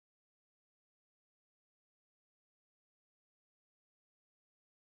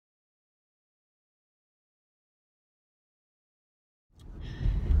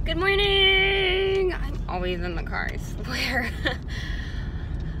Good morning! I'm always in the car, I swear.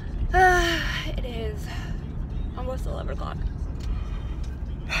 It is almost 11 o'clock.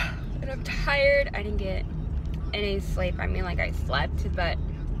 And I'm tired. I didn't get any sleep. I mean, like, I slept, but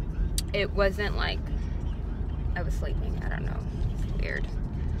it wasn't like I was sleeping. I don't know. It's weird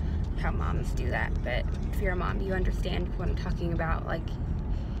how moms do that. But if you're a mom, you understand what I'm talking about. Like,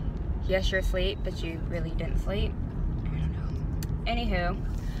 yes, you're asleep, but you really didn't sleep. I don't know. Anywho,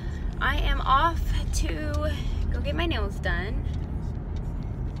 I am off to go get my nails done.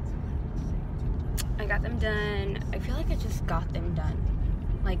 I got them done. I feel like I just got them done.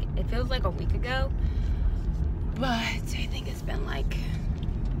 Like, it feels like a week ago, but I think it's been like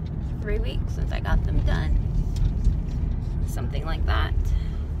 3 weeks since I got them done. Something like that.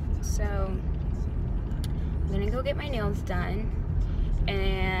 So, I'm gonna go get my nails done.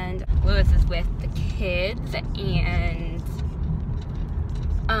 And Lewis is with the kids, and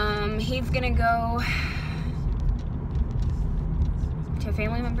he's gonna go to a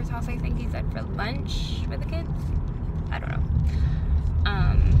family member's house, I think he said, for lunch with the kids. I don't know.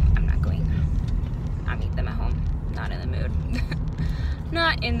 I'm not going. I'll meet them at home. Not in the mood.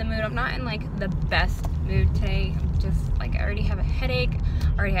 Not in the mood. I'm not in like the best mood today. I'm just like, I already have a headache.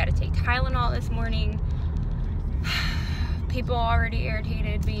 I already had to take Tylenol this morning. People already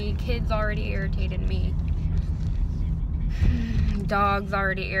irritated me. Kids already irritated me. Dogs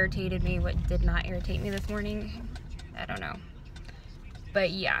already irritated me. What did not irritate me this morning? I don't know.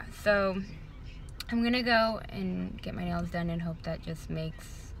 But yeah, so I'm gonna go and get my nails done and hope that just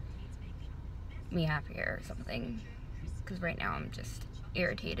makes me happier or something. Because right now I'm just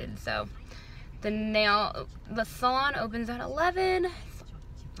irritated. So the salon opens at 11. It's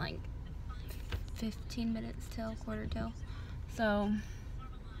like 15 minutes till, quarter till. So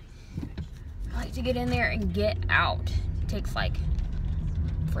I like to get in there and get out. It takes like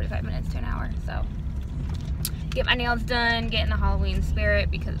 45 minutes to an hour. So get my nails done, get in the Halloween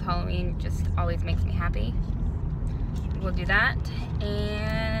spirit, because Halloween just always makes me happy. We'll do that,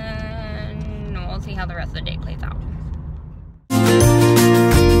 and we'll see how the rest of the day plays out.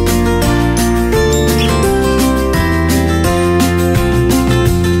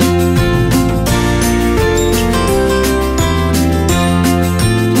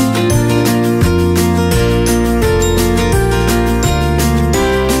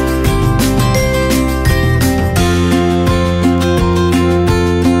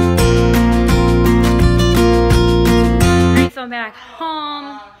 Back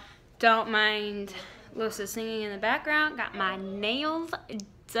home, don't mind Lewis singing in the background. Got my nails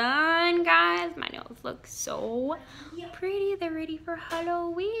done, guys. My nails look so pretty. They're ready for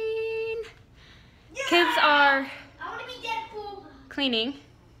Halloween. Yeah. Kids are cleaning.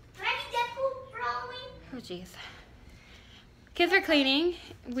 Can I be Deadpool for Halloween? Oh jeez. Kids are cleaning.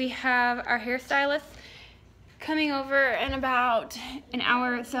 We have our hairstylist coming over in about an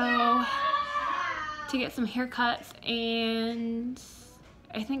hour or so to get some haircuts, and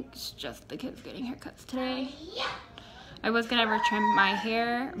I think it's just the kids getting haircuts today. I was gonna ever trim my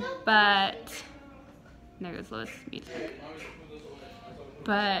hair, but there goes Lewis music.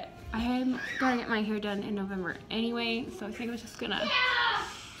 But I am gonna get my hair done in November anyway, so I think I was just gonna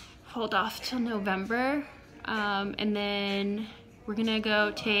hold off till November, and then we're gonna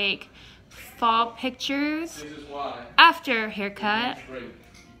go take fall pictures after haircut.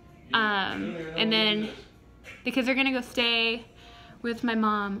 And then the kids are gonna go stay with my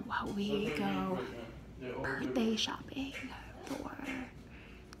mom while we go birthday shopping for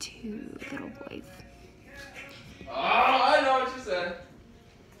 2 little boys. Oh, I know what you said.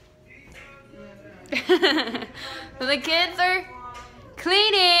 So the kids are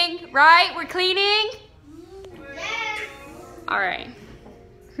cleaning, right? We're cleaning? Yes. All right.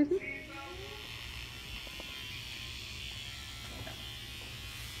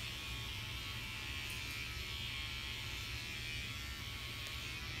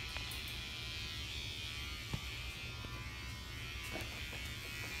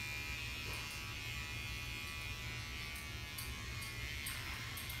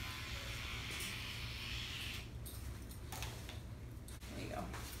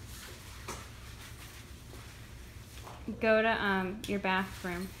 Go to your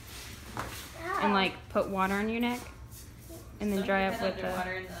bathroom and like put water on your neck and then dry up with the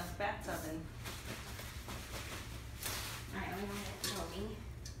water in the bathtub. Alright, I'm gonna get Chloe.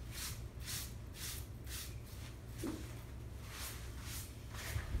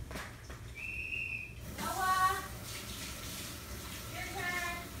 Noah, your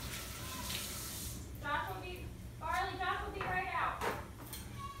turn. Josh will be right out.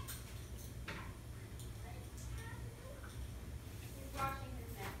 He's washing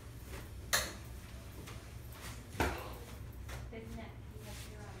his neck.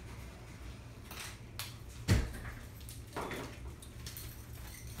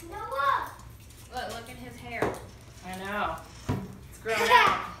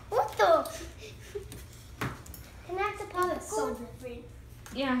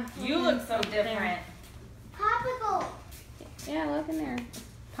 Yeah. You look so different. Popsicle. Yeah, look in there.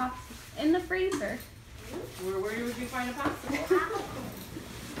 Pops in the freezer. Where would you find a popsicle?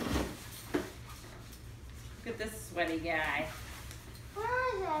 Look at this sweaty guy.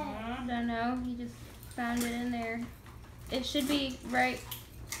 Where is it? I don't know. He just found it in there. It should be right.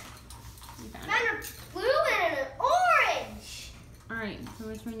 You found it. Found a blue and an orange. Alright, so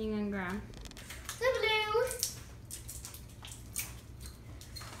which one are you gonna grab? The blue.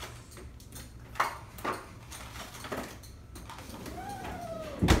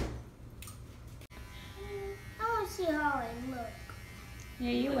 I want to see how it looks. Yeah,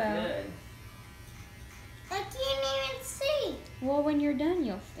 you will. Good. I can't even see. Well, when you're done,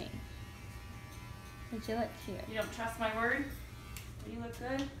 you'll see. But you look cute. You don't trust my word? Do you look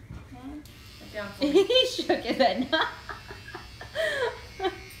good? Hmm? Sit down for me. He shook his head.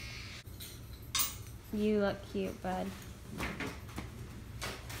 You look cute, bud.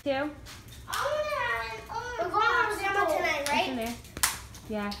 Two? I want to have an orange. We're going on Grandma tonight, What's in right? there?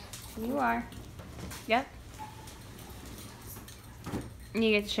 Yeah, you are. Yep. You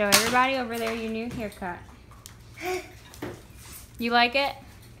get to show everybody over there your new haircut. You like it?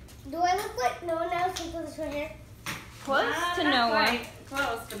 Do I look like no one else because it's right here? Close to Not no one. quite.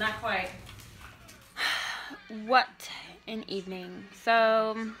 Close, but not quite. What an evening.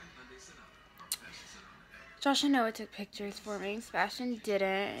 So, Josh and Noah took pictures for me. Sebastian didn't,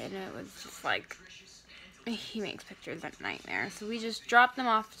 and it was just like, he makes pictures at nightmare. So we just dropped them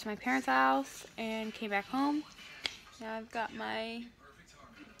off to my parents' house and came back home. Now I've got my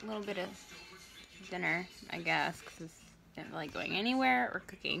little bit of dinner, I guess, because I didn't feel like going anywhere or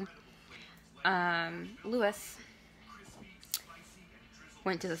cooking. Lewis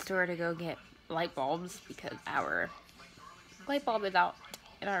went to the store to go get light bulbs because our light bulb is out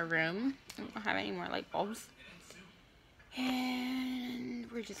in our room. We don't have any more light bulbs. And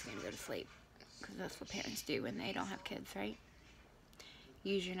we're just going to go to sleep because that's what parents do when they don't have kids, right?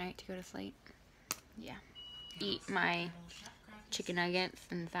 Use your night to go to sleep. Yeah. Eat my chicken nuggets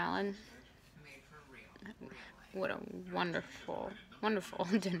and salad. What a wonderful, wonderful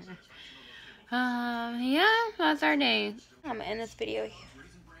dinner. Yeah, that's our day. I'm gonna end this video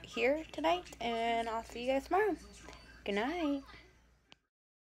here tonight, and I'll see you guys tomorrow. Good night.